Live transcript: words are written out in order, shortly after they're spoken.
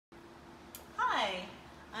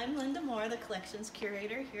I'm Linda Moore, the Collections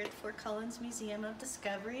Curator here at the Fort Collins Museum of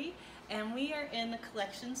Discovery, and we are in the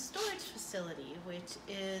Collections Storage Facility, which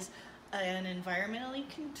is an environmentally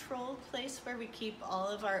controlled place where we keep all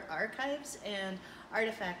of our archives and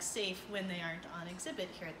artifacts safe when they aren't on exhibit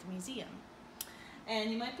here at the museum. And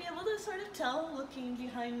you might be able to sort of tell, looking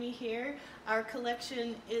behind me here, our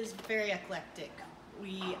collection is very eclectic.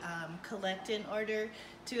 We collect in order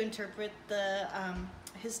to interpret the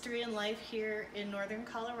history and life here in northern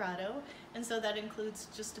Colorado, and so that includes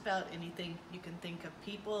just about anything you can think of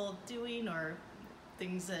people doing or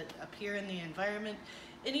things that appear in the environment,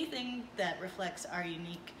 anything that reflects our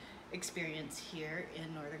unique experience here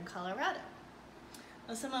in northern Colorado.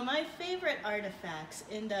 Now, some of my favorite artifacts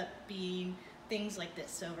end up being things like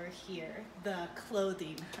this over here, the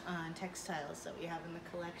clothing and textiles that we have in the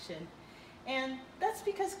collection. And that's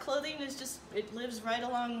because clothing is just, it lives right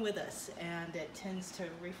along with us, and it tends to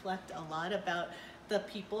reflect a lot about the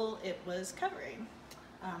people it was covering.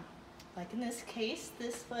 Like in this case,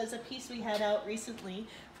 this was a piece we had out recently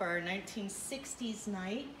for our 1960s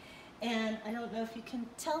night, and I don't know if you can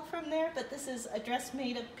tell from there, but this is a dress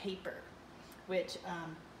made of paper, which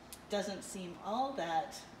doesn't seem all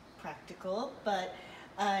that practical, but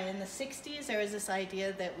in the 60s, there was this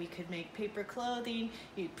idea that we could make paper clothing,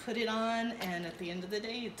 you'd put it on, and at the end of the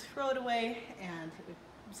day, you'd throw it away, and it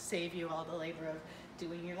would save you all the labor of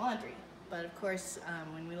doing your laundry. But of course,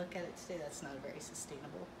 when we look at it today, that's not a very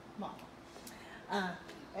sustainable model.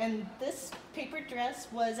 And this paper dress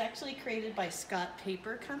was actually created by Scott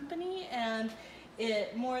Paper Company, and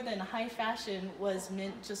it, more than high fashion, was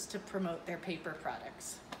meant just to promote their paper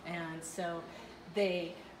products. And so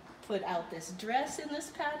they put out this dress in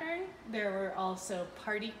this pattern. There were also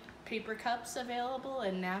party paper cups available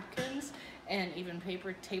and napkins and even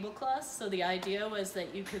paper tablecloths. So the idea was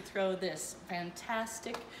that you could throw this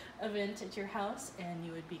fantastic event at your house and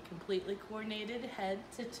you would be completely coordinated head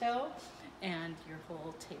to toe and your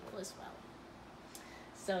whole table as well.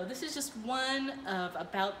 So this is just one of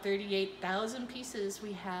about 38,000 pieces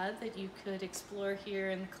we had that you could explore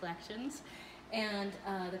here in the collections. And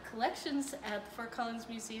the collections at the Fort Collins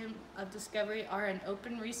Museum of Discovery are an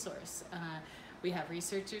open resource. We have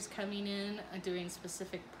researchers coming in doing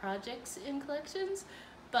specific projects in collections,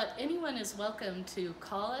 but anyone is welcome to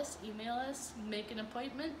call us, email us, make an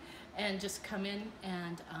appointment, and just come in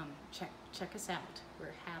and check us out.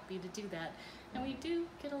 We're happy to do that. And we do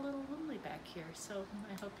get a little lonely back here, so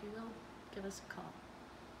I hope you will give us a call.